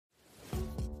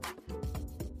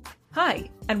Hi,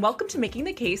 and welcome to Making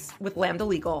the Case with Lambda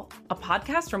Legal, a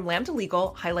podcast from Lambda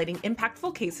Legal highlighting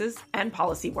impactful cases and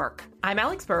policy work. I'm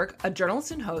Alex Berg, a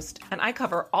journalist and host, and I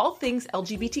cover all things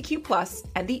LGBTQ+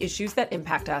 and the issues that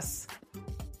impact us.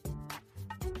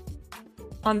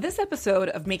 On this episode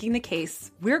of Making the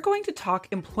Case, we're going to talk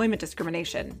employment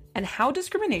discrimination and how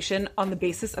discrimination on the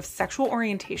basis of sexual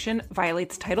orientation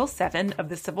violates Title VII of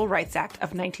the Civil Rights Act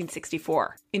of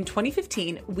 1964. In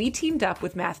 2015, we teamed up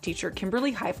with math teacher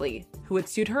Kimberly Hively, who had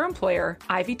sued her employer,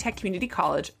 Ivy Tech Community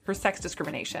College, for sex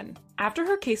discrimination. After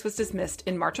her case was dismissed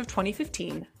in March of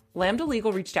 2015, Lambda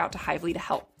Legal reached out to Hively to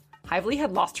help. Hively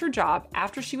had lost her job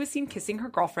after she was seen kissing her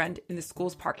girlfriend in the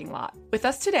school's parking lot. With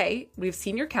us today, we have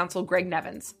senior counsel Greg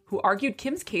Nevins, who argued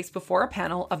Kim's case before a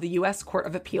panel of the U.S. Court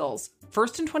of Appeals,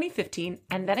 first in 2015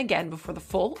 and then again before the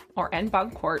full or en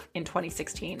banc court in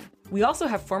 2016. We also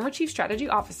have former Chief Strategy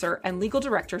Officer and Legal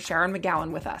Director Sharon McGowan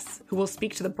with us, who will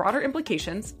speak to the broader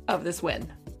implications of this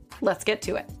win. Let's get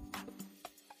to it.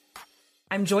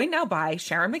 I'm joined now by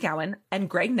Sharon McGowan and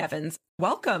Greg Nevins.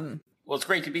 Welcome. Well, it's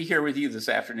great to be here with you this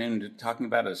afternoon talking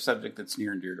about a subject that's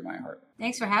near and dear to my heart.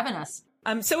 Thanks for having us.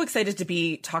 I'm so excited to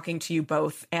be talking to you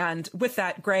both. And with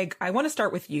that, Greg, I want to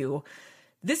start with you.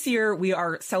 This year, we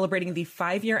are celebrating the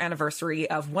 5-year anniversary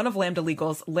of one of Lambda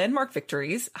Legal's landmark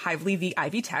victories, Hively v.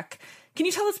 Ivy Tech. Can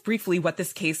you tell us briefly what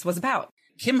this case was about?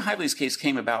 Kim Hively's case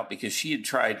came about because she had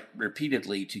tried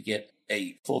repeatedly to get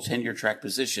a full tenure track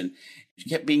position. She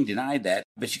kept being denied that,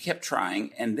 but she kept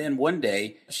trying. And then one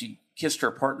day, she kissed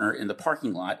her partner in the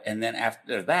parking lot. And then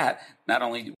after that, not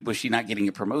only was she not getting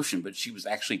a promotion, but she was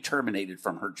actually terminated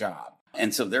from her job.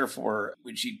 And so therefore,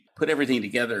 when she put everything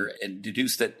together and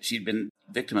deduced that she'd been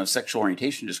victim of sexual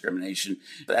orientation discrimination,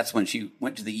 that's when she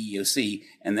went to the EEOC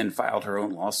and then filed her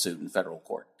own lawsuit in federal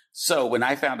court. So when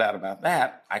I found out about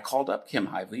that, I called up Kim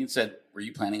Hively and said, "Were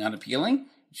you planning on appealing?"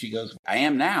 She goes, "I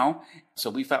am now."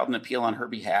 So we filed an appeal on her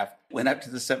behalf, went up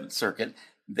to the Seventh Circuit.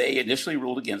 They initially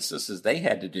ruled against us, as they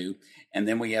had to do. And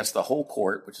then we asked the whole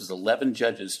court, which is 11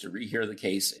 judges, to rehear the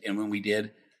case. And when we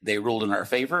did, they ruled in our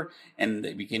favor. And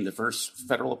it became the first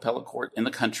federal appellate court in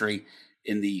the country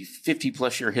in the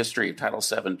 50-plus year history of Title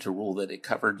VII to rule that it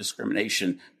covered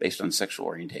discrimination based on sexual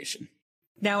orientation.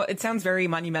 Now, it sounds very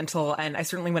monumental, and I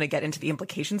certainly want to get into the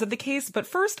implications of the case. But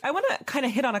first, I want to kind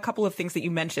of hit on a couple of things that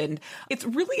you mentioned. It's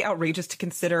really outrageous to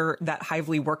consider that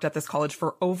Hively worked at this college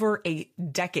for over a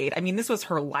decade. I mean, this was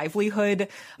her livelihood.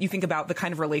 You think about the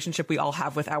kind of relationship we all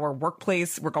have with our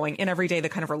workplace. We're going in every day, the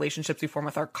kind of relationships we form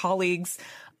with our colleagues.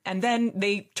 And then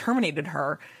they terminated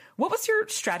her. What was your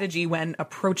strategy when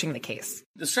approaching the case?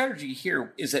 The strategy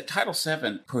here is that Title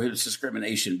VII prohibits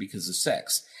discrimination because of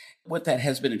sex. What that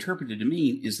has been interpreted to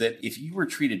mean is that if you were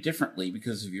treated differently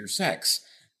because of your sex,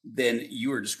 then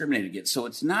you are discriminated against. So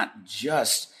it's not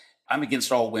just I'm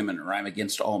against all women or I'm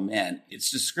against all men.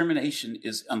 It's discrimination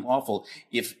is unlawful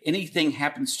if anything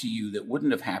happens to you that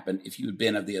wouldn't have happened if you had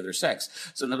been of the other sex.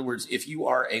 So in other words, if you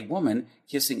are a woman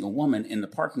kissing a woman in the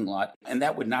parking lot, and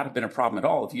that would not have been a problem at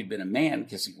all if you'd been a man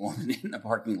kissing a woman in the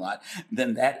parking lot,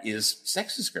 then that is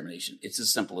sex discrimination. It's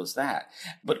as simple as that.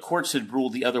 But courts had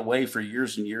ruled the other way for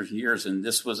years and years and years, and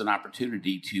this was an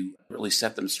opportunity to really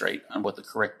set them straight on what the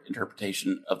correct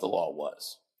interpretation of the law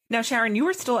was. Now, Sharon, you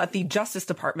were still at the Justice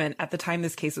Department at the time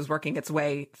this case was working its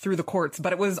way through the courts,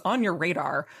 but it was on your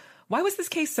radar. Why was this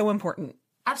case so important?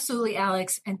 Absolutely,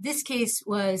 Alex. And this case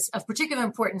was of particular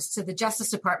importance to the Justice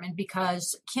Department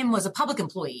because Kim was a public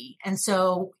employee. And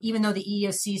so even though the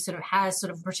EEOC sort of has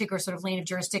sort of a particular sort of lane of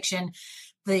jurisdiction,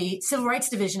 the Civil Rights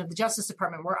Division of the Justice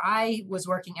Department, where I was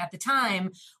working at the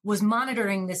time, was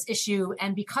monitoring this issue.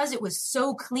 And because it was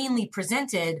so cleanly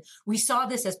presented, we saw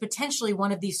this as potentially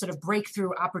one of these sort of breakthrough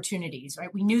opportunities,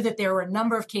 right? We knew that there were a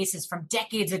number of cases from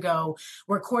decades ago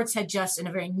where courts had just, in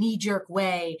a very knee-jerk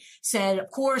way, said,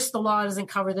 of course, the law doesn't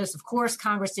cover this. Of course,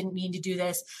 Congress didn't mean to do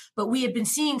this. But we had been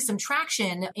seeing some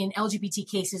traction in LGBT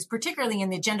cases, particularly in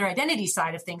the gender identity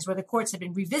side of things, where the courts had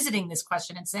been revisiting this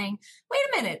question and saying, wait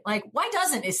a minute, like, why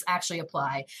doesn't it actually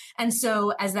apply? And so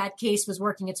as that case was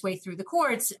working its way through the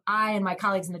courts, I and my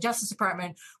colleagues in the Justice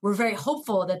Department were very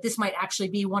hopeful that this might actually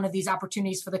be one of these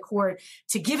opportunities for the court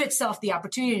to give itself the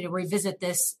opportunity to revisit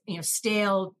this,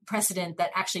 stale precedent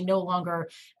that actually no longer,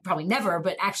 probably never,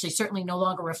 but actually certainly no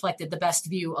longer reflected the best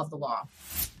view of the law.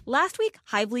 Last week,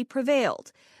 Hively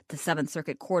prevailed. The Seventh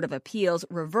Circuit Court of Appeals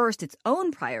reversed its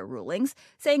own prior rulings,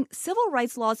 saying civil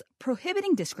rights laws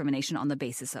prohibiting discrimination on the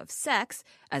basis of sex,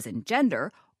 as in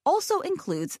gender, also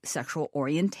includes sexual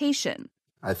orientation.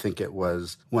 I think it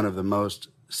was one of the most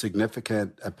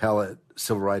significant appellate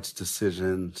civil rights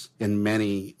decisions in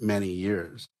many, many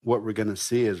years. What we're going to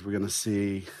see is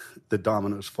the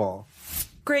dominoes fall.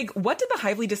 Greg, what did the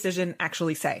Hively decision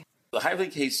actually say? The Hively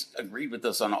case agreed with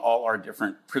us on all our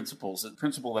different principles. The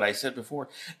principle that I said before,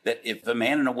 that if a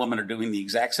man and a woman are doing the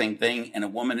exact same thing and a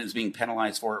woman is being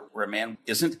penalized for it where a man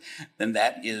isn't, then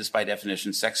that is by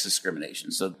definition sex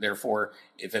discrimination. So therefore,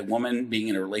 if a woman being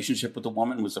in a relationship with a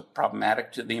woman was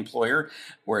problematic to the employer,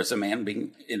 whereas a man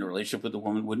being in a relationship with a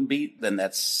woman wouldn't be, then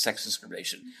that's sex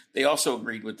discrimination. They also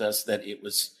agreed with us that it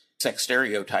was sex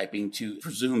stereotyping to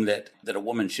presume that a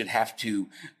woman should have to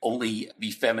only be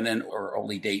feminine or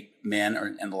only date men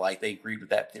and the like. They agreed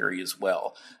with that theory as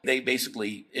well. They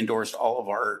basically endorsed all of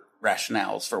our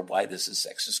rationales for why this is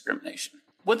sex discrimination.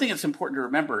 One thing that's important to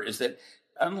remember is that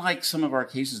unlike some of our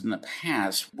cases in the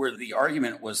past where the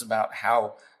argument was about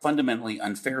how fundamentally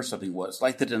unfair something was,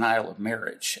 like the denial of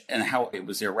marriage and how it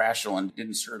was irrational and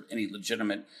didn't serve any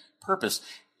legitimate purpose,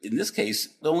 in this case,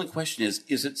 the only question is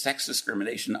it sex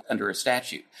discrimination under a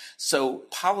statute? So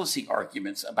policy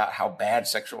arguments about how bad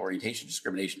sexual orientation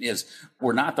discrimination is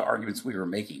were not the arguments we were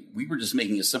making. We were just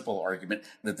making a simple argument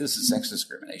that this is sex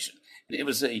discrimination. It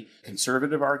was a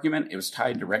conservative argument. It was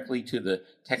tied directly to the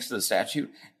text of the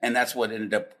statute. And that's what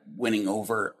ended up winning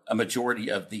over a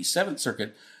majority of the Seventh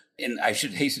Circuit. And I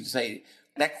should hasten to say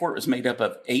that court was made up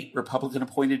of 8 Republican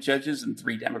appointed judges and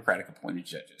 3 Democratic appointed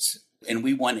judges. And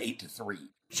we won 8-3.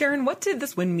 Sharon, what did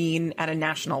this win mean at a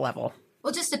national level?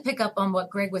 Well, just to pick up on what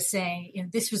Greg was saying,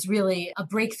 this was really a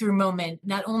breakthrough moment,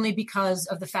 not only because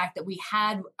of the fact that we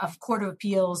had a Court of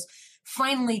Appeals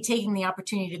finally taking the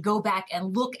opportunity to go back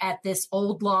and look at this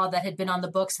old law that had been on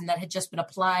the books and that had just been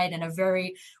applied in a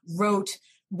very rote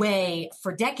way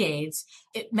for decades.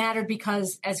 It mattered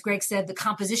because, as Greg said, the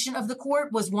composition of the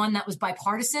court was one that was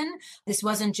bipartisan. This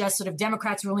wasn't just sort of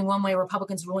Democrats ruling one way,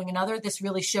 Republicans ruling another. This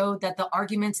really showed that the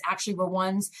arguments actually were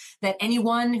ones that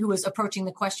anyone who was approaching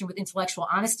the question with intellectual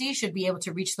honesty should be able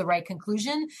to reach the right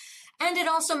conclusion. And it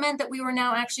also meant that we were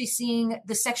now actually seeing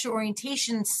the sexual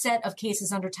orientation set of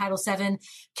cases under Title VII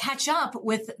catch up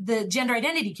with the gender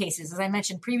identity cases, as I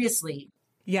mentioned previously.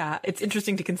 Yeah, it's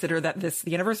interesting to consider that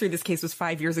the anniversary of this case was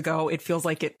 5 years ago. It feels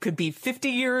like it could be 50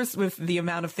 years with the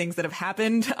amount of things that have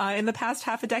happened in the past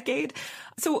half a decade.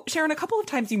 So, Sharon, a couple of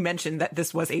times you mentioned that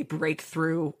this was a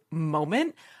breakthrough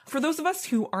moment. For those of us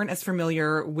who aren't as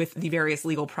familiar with the various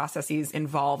legal processes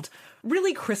involved,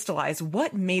 really crystallize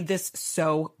what made this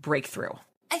so breakthrough.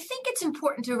 I think it's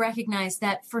important to recognize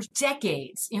that for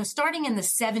decades, starting in the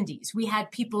 70s, we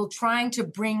had people trying to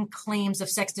bring claims of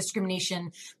sex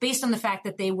discrimination based on the fact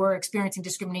that they were experiencing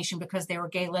discrimination because they were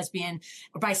gay, lesbian,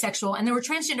 or bisexual. And there were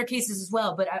transgender cases as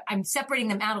well, but I'm separating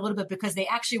them out a little bit because they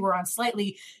actually were on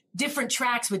slightly different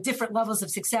tracks with different levels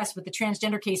of success, with the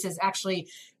transgender cases actually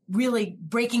really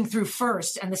breaking through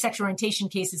first and the sexual orientation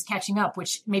cases catching up,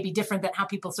 which may be different than how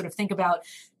people sort of think about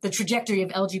the trajectory of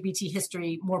LGBT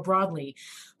history more broadly.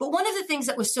 But one of the things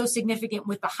that was so significant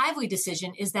with the Hively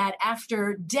decision is that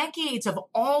after decades of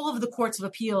all of the courts of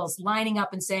appeals lining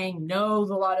up and saying, no,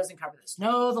 the law doesn't cover this.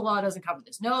 No, the law doesn't cover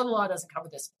this. No, the law doesn't cover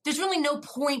this. There's really no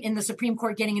point in the Supreme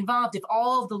Court getting involved if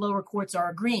all of the lower courts are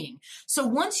agreeing. So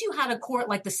once you had a court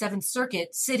like the Seventh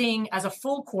Circuit sitting as a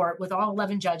full court with all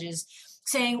 11 judges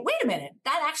saying, wait a minute,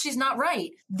 that actually is not right,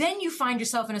 then you find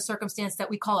yourself in a circumstance that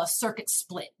we call a circuit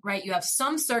split, right? You have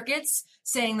some circuits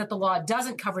saying that the law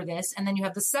doesn't cover this, and then you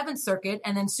have the Seventh Circuit,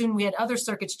 and then soon we had other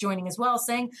circuits joining as well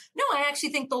saying, no, I actually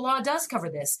think the law does cover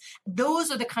this.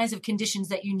 Those are the kinds of conditions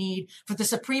that you need for the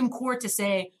Supreme Court to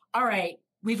say, all right,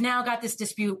 we've now got this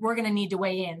dispute. We're going to need to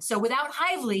weigh in. So without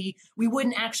Hively, we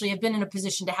wouldn't actually have been in a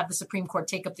position to have the Supreme Court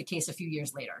take up the case a few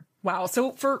years later. Wow.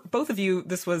 So for both of you,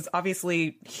 this was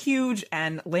obviously huge,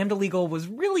 and Lambda Legal was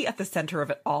really at the center of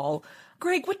it all.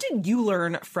 Greg, what did you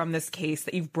learn from this case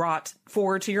that you've brought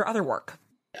forward to your other work?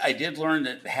 I did learn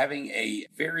that having a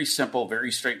very simple,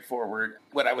 very straightforward,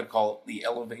 what I would call the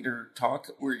elevator talk,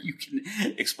 where you can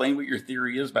explain what your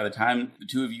theory is by the time the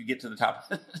two of you get to the top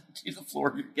to the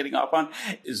floor you're getting off on,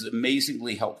 is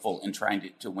amazingly helpful in trying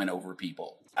to win over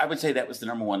people. I would say that was the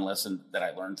number one lesson that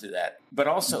I learned through that. But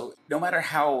also, no matter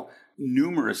how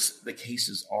numerous the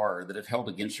cases are that have held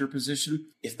against your position,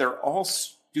 if they're all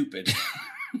stupid,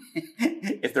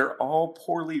 if they're all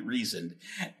poorly reasoned,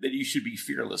 then you should be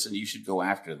fearless and you should go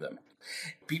after them.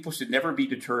 People should never be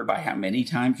deterred by how many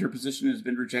times your position has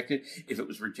been rejected. If it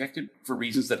was rejected for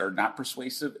reasons that are not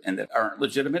persuasive and that aren't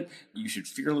legitimate, you should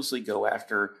fearlessly go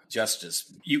after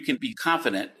justice. You can be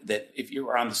confident that if you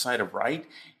are on the side of right,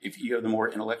 if you have the more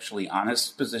intellectually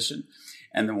honest position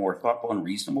and the more thoughtful and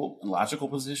reasonable and logical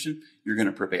position, you're going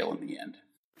to prevail in the end.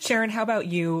 Sharon, how about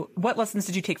you? What lessons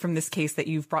did you take from this case that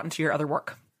you've brought into your other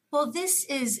work? Well, this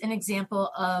is an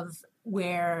example of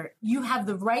where you have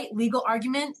the right legal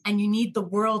argument and you need the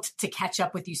world to catch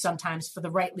up with you sometimes for the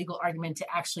right legal argument to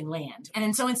actually land.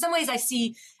 And so in some ways I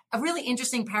see a really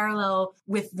interesting parallel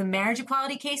with the marriage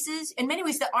equality cases. In many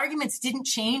ways, the arguments didn't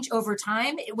change over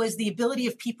time. It was the ability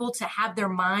of people to have their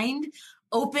mind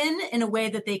open in a way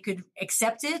that they could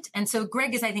accept it. And so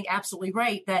Greg is, I think, absolutely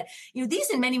right that, these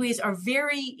in many ways are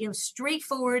very,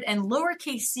 straightforward and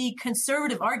lowercase c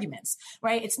conservative arguments,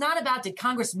 right? It's not about, did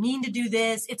Congress mean to do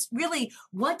this? It's really,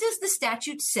 what does the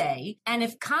statute say? And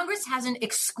if Congress hasn't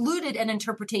excluded an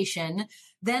interpretation,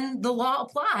 then the law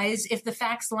applies if the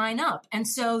facts line up. And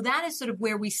so that is sort of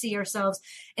where we see ourselves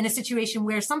in a situation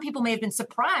where some people may have been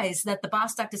surprised that the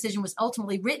Bostock decision was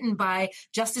ultimately written by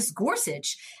Justice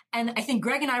Gorsuch. And I think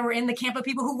Greg and I were in the camp of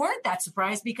people who weren't that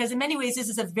surprised because in many ways, this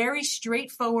is a very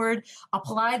straightforward,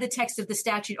 apply the text of the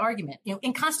statute argument.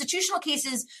 In constitutional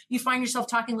cases, you find yourself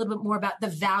talking a little bit more about the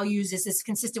values. Is this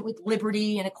consistent with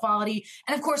liberty and equality?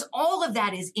 And of course, all of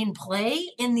that is in play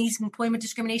in these employment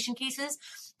discrimination cases.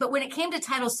 But when it came to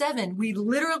Title VII, we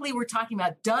literally were talking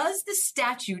about, does the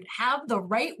statute have the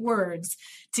right words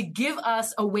to give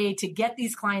us a way to get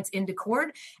these clients into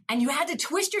court? And you had to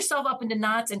twist yourself up into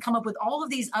knots and come up with all of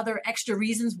these other extra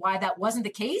reasons why that wasn't the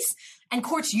case. And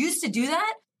courts used to do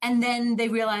that. And then they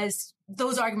realized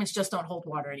those arguments just don't hold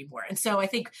water anymore. And so I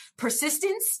think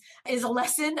persistence is a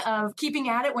lesson of keeping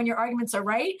at it when your arguments are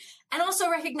right. And also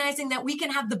recognizing that we can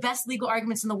have the best legal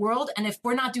arguments in the world. And if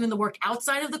we're not doing the work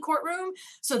outside of the courtroom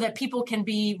so that people can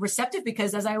be receptive,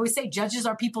 because as I always say, judges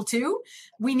are people too,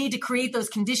 we need to create those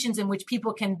conditions in which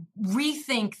people can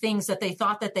rethink things that they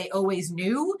thought that they always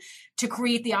knew to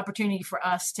create the opportunity for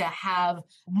us to have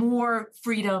more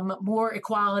freedom, more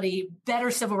equality,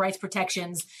 better civil rights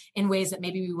protections in ways that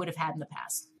maybe we would have had in the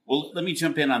past. Well, let me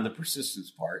jump in on the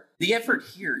persistence part. The effort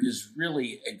here is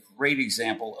really a great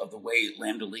example of the way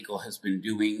Lambda Legal has been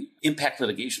doing impact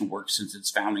litigation work since its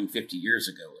founding 50 years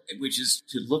ago, which is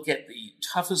to look at the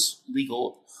toughest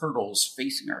legal hurdles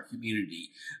facing our community,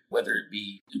 whether it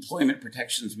be employment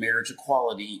protections, marriage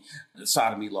equality, the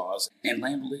sodomy laws. And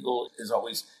Lambda Legal has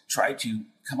always tried to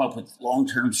come up with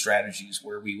long-term strategies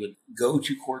where we would go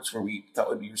to courts where we thought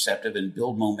would be receptive and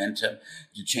build momentum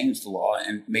to change the law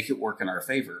and make it work in our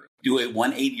favor. Do a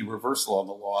 180 reversal on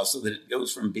the law so that it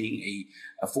goes from being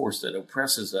a force that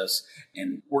oppresses us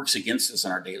and works against us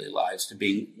in our daily lives to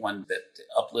being one that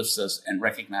uplifts us and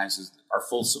recognizes our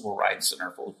full civil rights and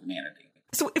our full humanity.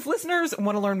 So if listeners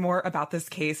want to learn more about this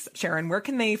case, Sharon, where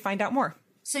can they find out more?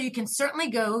 So you can certainly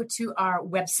go to our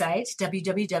website,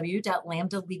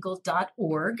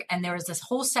 www.lambdalegal.org, and there is this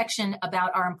whole section about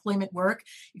our employment work.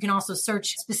 You can also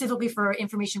search specifically for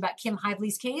information about Kim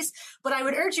Hively's case. But I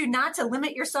would urge you not to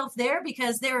limit yourself there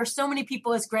because there are so many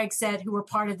people, as Greg said, who were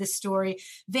part of this story.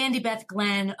 Vandy Beth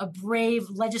Glenn, a brave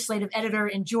legislative editor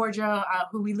in Georgia,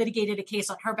 who we litigated a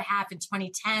case on her behalf in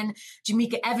 2010.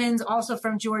 Jamaica Evans, also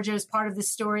from Georgia, is part of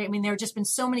this story. I mean, there have just been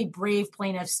so many brave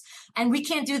plaintiffs, and we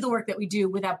can't do the work that we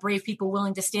do without brave people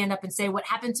willing to stand up and say, what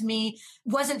happened to me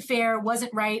wasn't fair,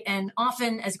 wasn't right. And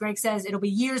often, as Greg says, it'll be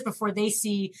years before they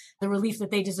see the relief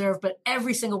that they deserve. But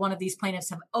every single one of these plaintiffs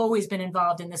have always been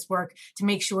involved in this work to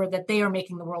make sure that they are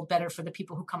making the world better for the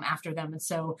people who come after them. And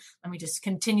so let me just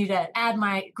continue to add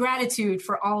my gratitude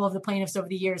for all of the plaintiffs over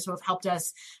the years who have helped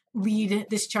us lead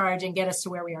this charge and get us to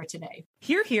where we are today.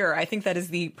 Hear, hear. I think that is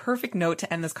the perfect note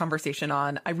to end this conversation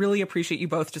on. I really appreciate you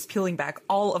both just peeling back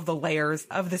all of the layers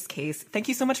of this case. Thank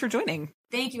you so much for joining.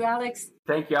 Thank you, Alex.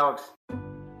 Thank you, Alex.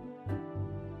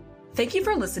 Thank you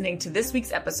for listening to this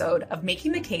week's episode of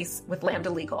Making the Case with Lambda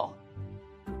Legal.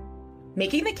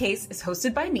 Making the Case is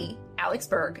hosted by me, Alex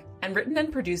Berg, and written and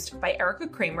produced by Erica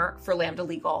Kramer for Lambda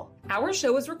Legal. Our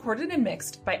show is recorded and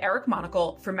mixed by Eric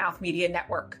Monacle for Mouth Media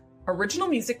Network. Original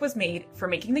music was made for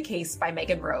Making the Case by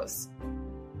Megan Rose.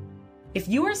 If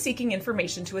you are seeking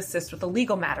information to assist with a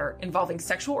legal matter involving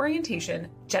sexual orientation,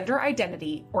 gender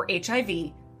identity, or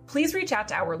HIV, please reach out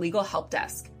to our legal help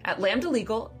desk at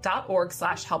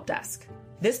lambdalegal.org/helpdesk.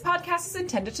 This podcast is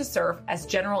intended to serve as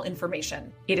general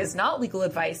information. It is not legal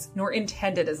advice nor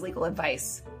intended as legal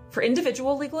advice. For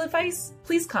individual legal advice,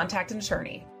 please contact an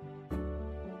attorney.